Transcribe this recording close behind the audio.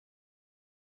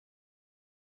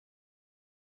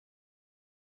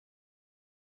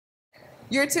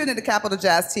You're tuned into Capital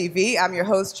Jazz TV. I'm your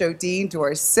host, Jodine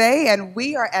Dorsey, and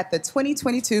we are at the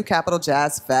 2022 Capital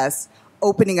Jazz Fest,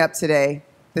 opening up today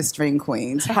the String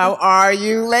Queens. How are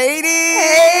you, ladies?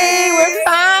 Hey, we're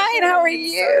fine. How are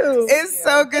you? It's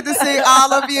so good to see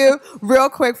all of you. Real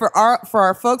quick, for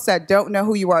our folks that don't know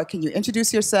who you are, can you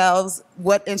introduce yourselves,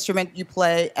 what instrument you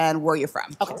play, and where you're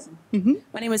from? Okay.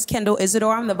 My name is Kendall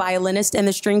Isidore. I'm the violinist and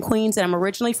the String Queens, and I'm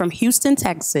originally from Houston,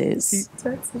 Texas.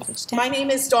 My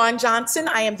name is Dawn Johnson.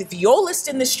 I am the violist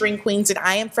in the String Queens, and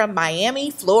I am from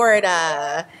Miami,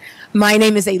 Florida. My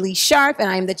name is Elise Sharp, and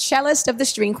I'm the cellist of the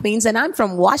String Queens, and I'm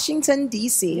from Washington,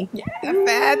 D.C. Yeah,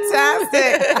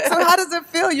 fantastic. So how does it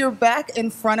feel? You're back in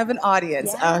front of an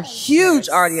audience, a huge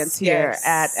audience here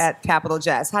at Capital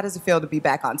Jazz. How does it feel to be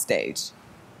back on stage?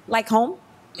 Like home.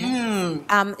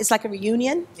 It's like a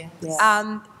reunion.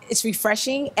 It's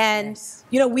refreshing, and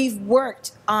you know, we've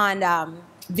worked on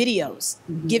videos,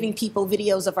 giving people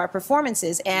videos of our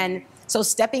performances, and so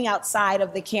stepping outside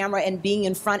of the camera and being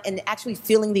in front and actually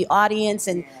feeling the audience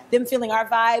and them feeling our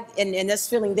vibe and us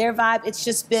feeling their vibe, it's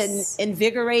just been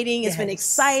invigorating. It's been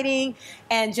exciting,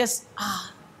 and just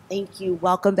thank you.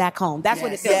 Welcome back home. That's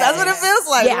what it feels like. That's what it feels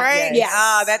like, right?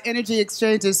 Yes. That energy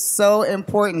exchange is so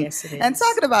important. Yes, it is. And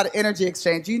talking about energy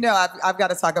exchange, you know, I've got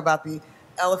to talk about the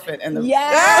elephant in the room.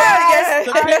 Yes.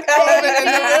 The pink elephant in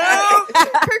the room.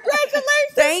 Congratulations.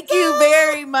 Thank you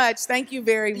very much. Thank you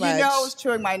very much. You know, I was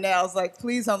chewing my nails, like,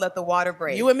 please don't let the water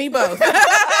break. You and me both. Please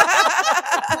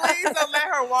don't let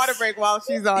her water break while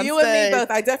she's on You stage. and me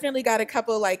both. I definitely got a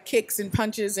couple like kicks and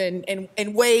punches and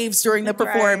waves during the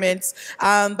performance.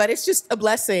 But it's just a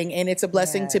blessing, and it's a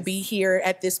blessing to be here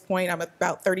at this point. I'm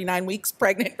about 39 weeks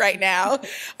pregnant right now.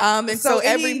 And so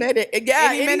every minute.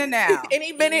 Any minute now.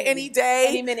 Any minute, any day.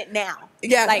 Any minute now.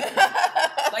 Yeah. Like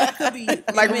it could be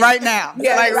Like right now.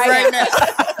 Yeah, like right now.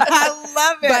 I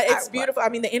love it. But it's beautiful. I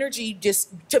mean, the energy, just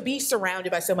to be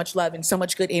surrounded by so much love and so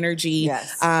much good energy,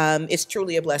 it's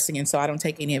truly a blessing. And so I don't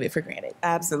take any of it for granted.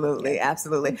 Absolutely,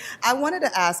 absolutely. I wanted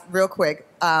to ask real quick,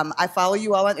 I follow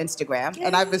you all on Instagram,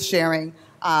 and I've been sharing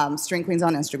String Queens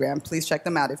on Instagram. Please check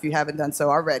them out if you haven't done so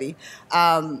already.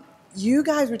 You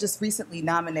guys were just recently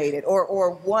nominated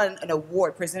or won an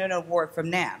award, presented an award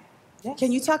from NAMM.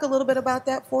 Can you talk a little bit about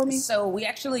that for me? So we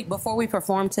actually, before we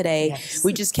performed today,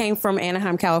 we just came from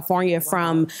Anaheim, California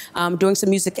from doing some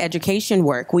music education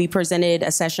work. We presented a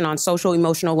session on social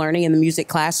emotional learning in the music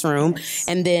classroom.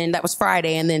 And then that was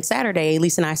Friday. And then Saturday,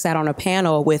 Lisa and I sat on a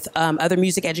panel with other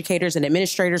music educators and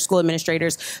administrators, school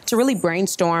administrators, to really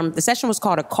brainstorm. The session was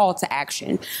called A Call to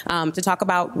Action, to talk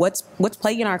about what's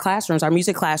plaguing our classrooms, our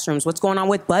music classrooms, what's going on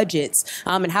with budgets,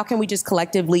 and how can we just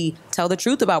collectively tell the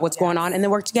truth about what's going on and then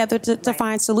work together to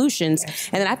find solutions.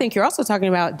 And then I think you're also talking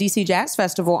about DC Jazz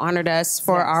Festival honored us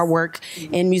for our work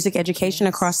in music education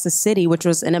across the city, which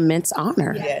was an immense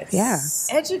honor.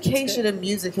 Education and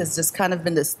music has just kind of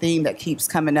been this theme that keeps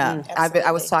coming up.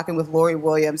 I was talking with Lori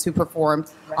Williams, who performed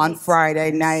on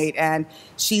Friday night, and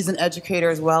she's an educator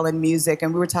as well in music,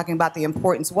 and we were talking about the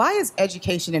importance. Why is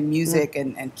education in music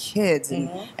and kids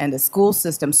and the school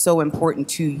system so important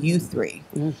to you three?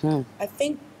 I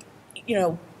think, you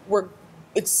know,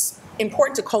 it's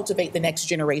important to cultivate the next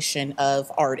generation of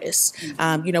artists.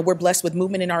 You know, we're blessed with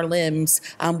movement in our limbs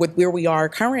with where we are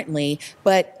currently,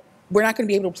 but we're not going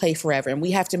to be able to play forever. And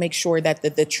we have to make sure that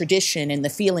the tradition and the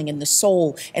feeling and the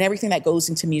soul and everything that goes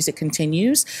into music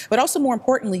continues. But also, more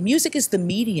importantly, music is the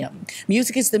medium.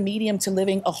 Music is the medium to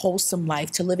living a wholesome life,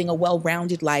 to living a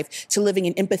well-rounded life, to living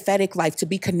an empathetic life, to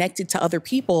be connected to other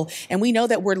people. And we know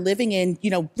that we're living in, you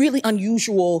know, really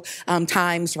unusual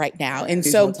times right now. And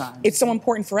so it's so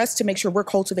important for us to make sure we're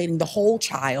cultivating the whole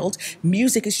child.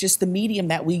 Music is just the medium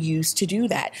that we use to do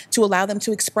that, to allow them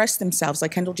to express themselves.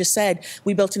 Like Kendall just said,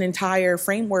 we built an entire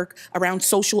framework around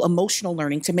social emotional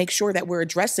learning to make sure that we're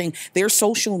addressing their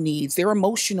social needs, their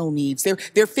emotional needs,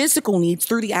 their physical needs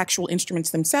through the actual instruments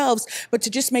themselves, but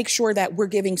to just make sure that we're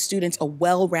giving students a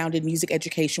well-rounded music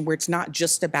education where it's not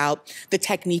just about the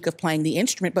technique of playing the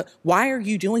instrument, but why are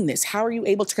you doing this? How are you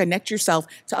able to connect yourself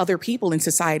to other people in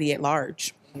society at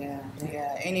large?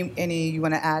 Any you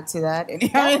want to add to that?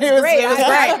 That was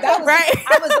great.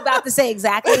 I was about to say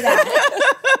exactly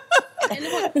that.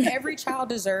 And every child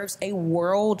deserves a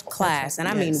world-class, and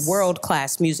I mean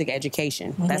world-class music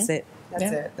education. That's it. That's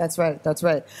it. That's right. That's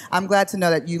right. I'm glad to know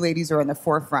that you ladies are in the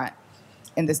forefront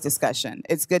in this discussion.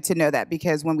 It's good to know that,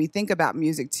 because when we think about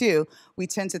music too, we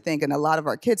tend to think, and a lot of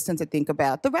our kids tend to think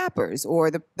about the rappers or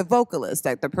the vocalist,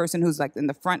 like the person who's like in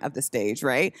the front of the stage,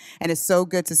 right? And it's so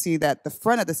good to see that the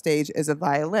front of the stage is a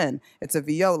violin, it's a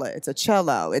viola, it's a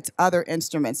cello, it's other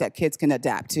instruments that kids can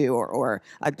adapt to or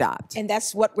adopt. And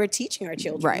that's what we're teaching our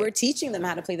children. Right. We're teaching them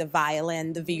how to play the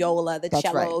violin, the viola, the That's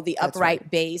cello, right. the That's upright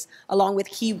right. bass, along with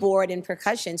keyboard and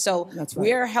percussion. So That's right.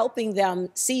 we're helping them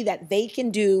see that they can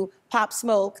do Pop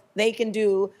Smoke, they can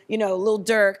do, Lil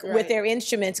Durk with their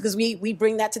instruments, because we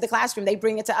bring that to the classroom. They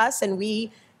bring it to us and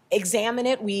we examine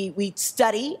it. We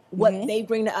study what they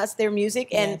bring to us, their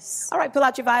music. And all right, pull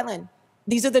out your violin.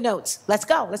 These are the notes. Let's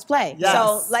go. Let's play. Yes.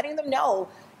 So letting them know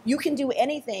you can do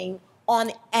anything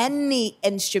on any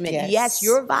instrument. Yes,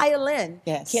 your violin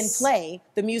can play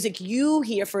the music you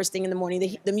hear first thing in the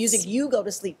morning, the music you go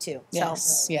to sleep to.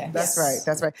 Yes, So, yes. That's right.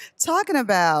 That's right. Talking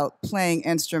about playing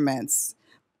instruments.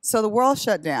 So the world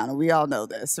shut down, and we all know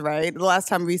this, right? The last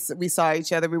time we saw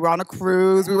each other, we were on a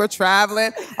cruise, we were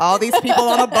traveling, all these people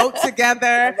on a boat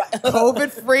together,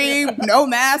 COVID-free, no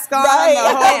mask on, the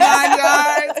whole 9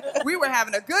 yards. We were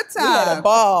having a good time. We had a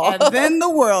ball. And then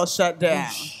the world shut down.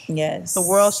 Yes. The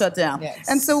world shut down. Yes.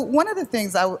 And so one of the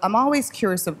things I'm always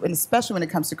curious of, and especially when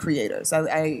it comes to creators,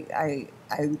 I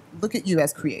look at you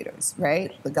as creators,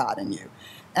 right? The God in you.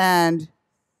 And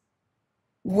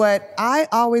what I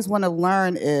always want to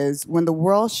learn is, when the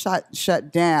world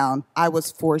shut down, I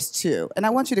was forced to. And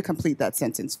I want you to complete that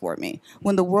sentence for me.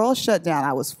 When the world shut down,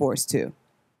 I was forced to.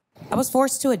 I was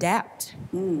forced to adapt.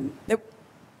 There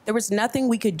was nothing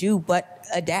we could do but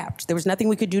adapt. There was nothing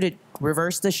we could do to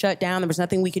reverse the shutdown. There was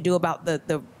nothing we could do about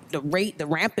the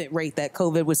rampant rate that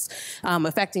COVID was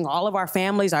affecting all of our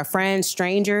families, our friends,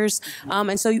 strangers.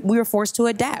 And so we were forced to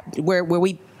adapt, where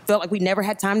we felt like we never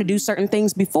had time to do certain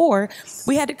things before.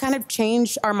 We had to kind of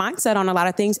change our mindset on a lot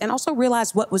of things, and also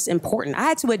realize what was important. I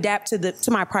had to adapt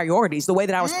to my priorities, the way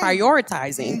that I was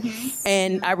prioritizing.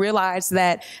 And I realized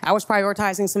that I was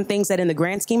prioritizing some things that in the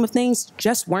grand scheme of things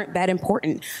just weren't that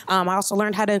important. I also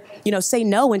learned how to, say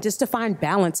no and just to find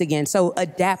balance again. So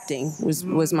adapting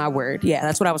was my word. Yeah,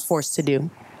 that's what I was forced to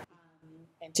do.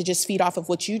 To just feed off of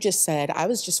what you just said, I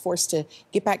was just forced to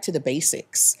get back to the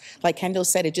basics. Like Kendall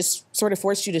said, it just sort of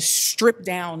forced you to strip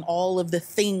down all of the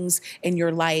things in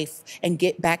your life and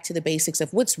get back to the basics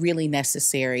of what's really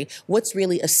necessary, what's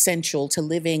really essential to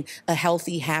living a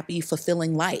healthy, happy,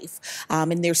 fulfilling life.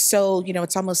 And there's so,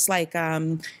 it's almost like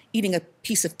eating a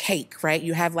piece of cake, right?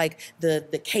 You have like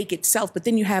the cake itself, but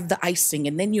then you have the icing,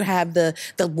 and then you have the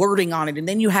wording on it, and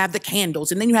then you have the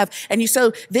candles, and then you have,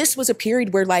 so this was a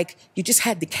period where like you just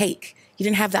had the cake. You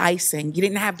didn't have the icing. You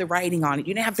didn't have the writing on it.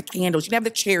 You didn't have the candles. You didn't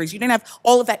have the cherries. You didn't have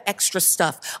all of that extra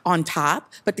stuff on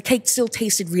top, but the cake still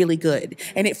tasted really good.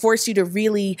 And it forced you to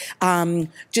really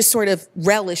just sort of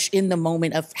relish in the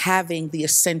moment of having the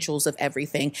essentials of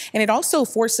everything. And it also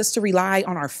forced us to rely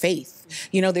on our faith.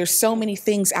 There's so many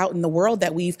things out in the world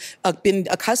that we've been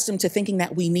accustomed to thinking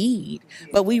that we need,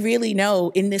 but we really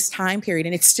know in this time period,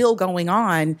 and it's still going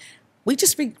on, we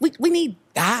need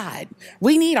God.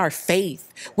 We need our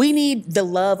faith. We need the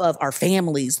love of our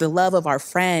families, the love of our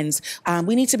friends.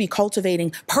 We need to be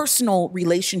cultivating personal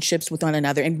relationships with one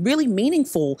another and really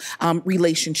meaningful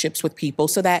relationships with people,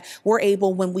 so that we're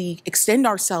able, when we extend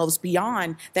ourselves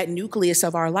beyond that nucleus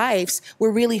of our lives,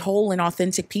 we're really whole and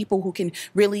authentic people who can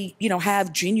really,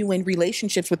 have genuine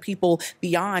relationships with people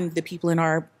beyond the people in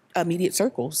our immediate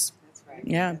circles. That's right.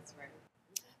 Yeah. That's right.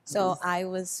 So I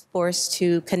was forced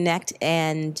to connect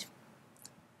and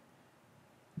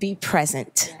be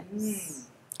present.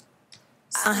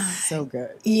 So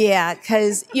good. Yeah,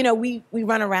 because, we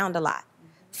run around a lot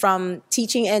from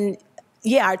teaching, and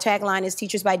our tagline is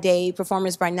teachers by day,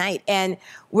 performers by night. And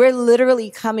we're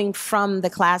literally coming from the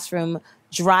classroom,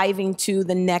 driving to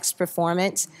the next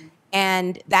performance.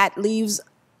 And that leaves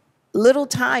little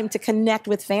time to connect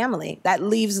with family. That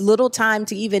leaves little time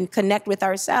to even connect with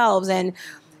ourselves. And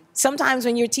sometimes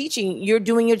when you're teaching, you're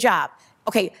doing your job.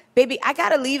 Okay, baby, I got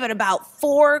to leave at about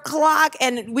 4:00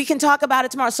 and we can talk about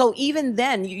it tomorrow. So even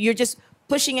then, you're just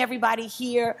pushing everybody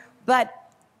here. But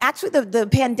actually, the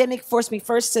pandemic forced me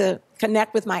first to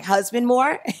connect with my husband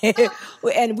more.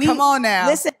 And we, come on now.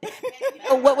 Listen,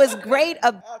 what was great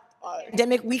about the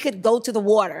pandemic, we could go to the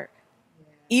water.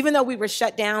 Even though we were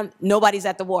shut down, nobody's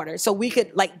at the water. So we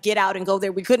could get out and go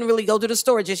there. We couldn't really go to the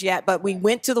store just yet, but we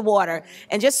went to the water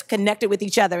and just connected with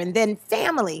each other. And then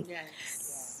family.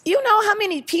 Yes. You know how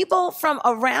many people from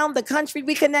around the country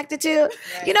we connected to?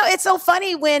 Yes. It's so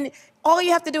funny when all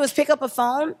you have to do is pick up a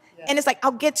phone And it's like,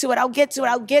 I'll get to it, I'll get to it,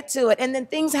 I'll get to it. And then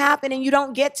things happen and you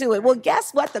don't get to it. Well,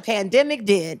 guess what the pandemic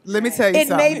did? Let me tell you it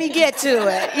something. made me get to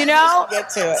it, you know? Get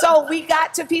to it. So we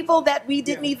got to people that we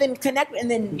didn't even connect with. And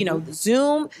then, you know, the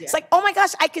Zoom. It's like, oh my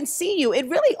gosh, I can see you. It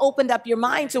really opened up your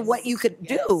mind to what you could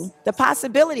do, the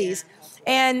possibilities.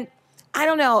 And I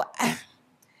don't know,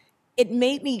 it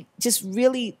made me just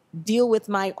really deal with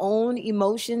my own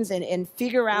emotions and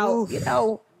figure out, you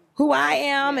know, who I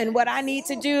am and what I need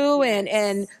to do,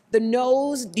 and the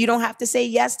no's. You don't have to say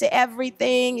yes to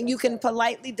everything, and you can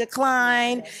politely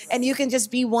decline, and you can just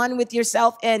be one with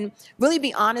yourself and really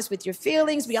be honest with your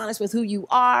feelings, be honest with who you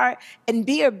are, and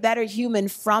be a better human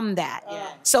from that.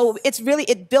 So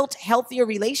it built healthier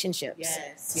relationships.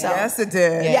 So, Yes, it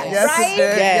did. Yeah. Yes, Right? it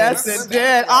did. Yes. Yes, it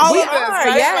did. All We of this, are,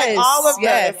 right? yes. Like, all of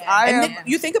yes. this. And then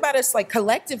you think about us like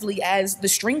collectively as the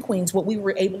String Queens, what we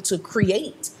were able to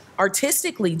create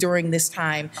artistically during this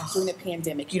time, during the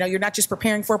pandemic. You know, you're not just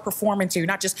preparing for a performance, or you're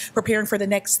not just preparing for the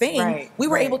next thing. Right, We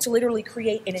were right. able to literally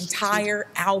create an entire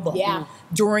album Yeah.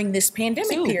 during this pandemic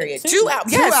Two. period. Two. Two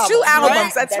albums. Two Yes, two albums.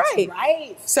 albums. Right. That's right.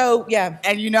 Right. So, yeah.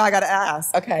 And you know, I got to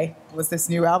ask, Okay. what's this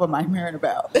new album I'm hearing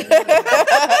about?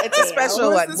 It's a special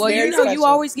What's one. this Well, Very you know, you special.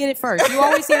 always get it first. You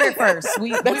always hear it first.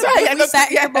 We right. I we know.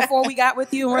 sat Yeah. here before we got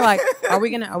with you, and we're like, are we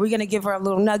gonna give her a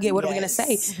little nugget? What are we gonna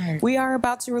say? Right. We are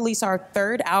about to release our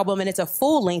third album, and it's a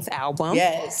full length album.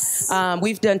 Yes.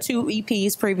 We've done 2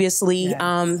 EPs previously.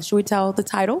 Yes. Should we tell the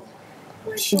title?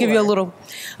 Give you a little.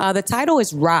 The title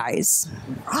is Rise.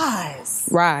 Rise.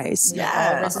 Rise.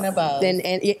 All risen above. And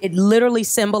it literally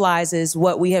symbolizes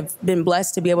what we have been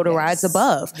blessed to be able to rise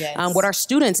above. Yes. What our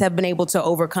students have been able to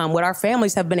overcome, what our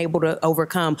families have been able to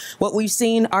overcome, what we've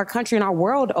seen our country and our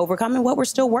world overcome, and what we're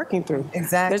still working through.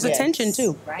 Exactly. There's a tension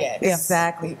too. Yes.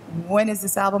 Exactly. When is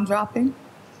this album dropping?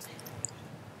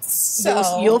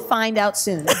 So You'll find out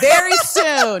soon. very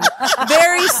soon.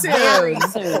 Very soon. Very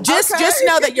soon. Just Okay.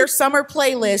 know that your summer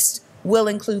playlist will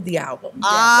include the album.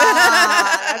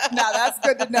 That's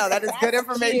good to know. That is good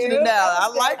information to know. I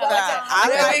like that. I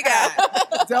There like we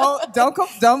go. that.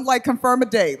 Don't like confirm a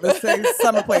date. Let's say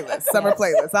summer playlist. Summer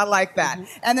playlist. I like that.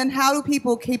 And then how do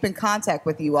people keep in contact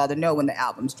with you all to know when the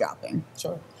album's dropping?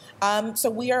 Sure. So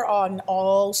we are on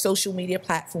all social media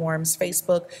platforms: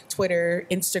 Facebook, Twitter,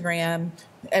 Instagram,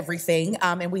 everything.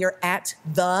 And we are at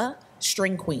the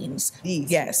String Queens.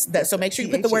 Yes. So make sure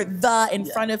you put the word "the" in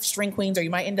front of String Queens, or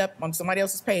you might end up on somebody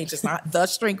else's page. It's not the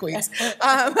String Queens.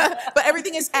 But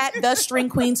everything is at the String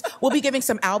Queens. We'll be giving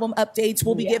some album updates.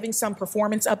 We'll be giving some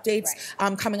performance updates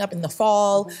coming up in the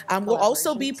fall. We'll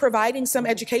also be providing some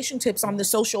education tips on the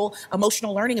social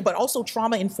emotional learning, but also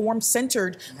trauma-informed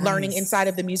centered learning inside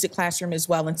of the music classroom as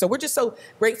well. And so we're just so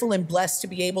grateful and blessed to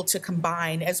be able to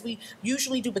combine, as we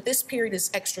usually do, but this period is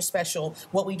extra special,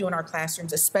 what we do in our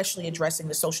classrooms, especially addressing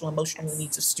the social emotional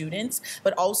needs of students,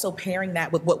 but also pairing that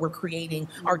with what we're creating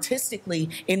artistically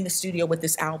in the studio with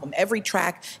this album. Every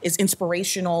track is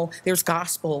inspirational. There's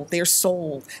gospel, there's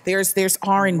soul, there's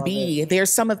R&B,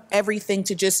 there's some of everything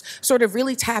to just sort of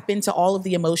really tap into all of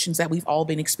the emotions that we've all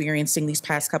been experiencing these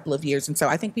past couple of years. And so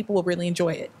I think people will really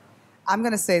enjoy it. I'm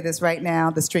going to say this right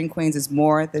now. The String Queens is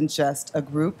more than just a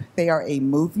group. They are a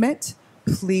movement.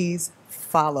 Please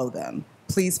follow them.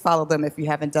 Please follow them if you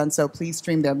haven't done so. Please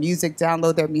stream their music,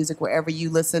 download their music wherever you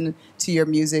listen to your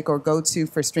music or go to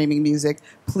for streaming music.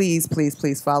 Please, please,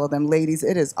 please follow them. Ladies,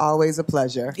 it is always a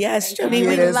pleasure. Yes, Jody, It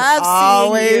we is love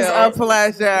always seeing you. a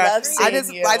pleasure. Love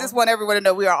seeing you. I just want everyone to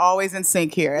know we are always in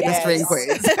sync here at the String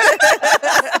Queens.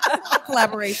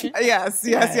 Collaboration. Yes.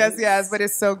 But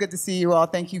it's so good to see you all.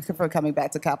 Thank you for coming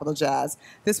back to Capital Jazz.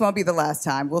 This won't be the last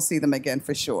time. We'll see them again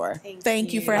for sure.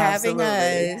 Thank you for having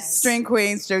Absolutely. us. String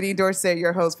Queens, Jodine Dorsey,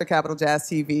 your host for Capital Jazz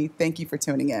TV. Thank you for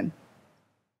tuning in.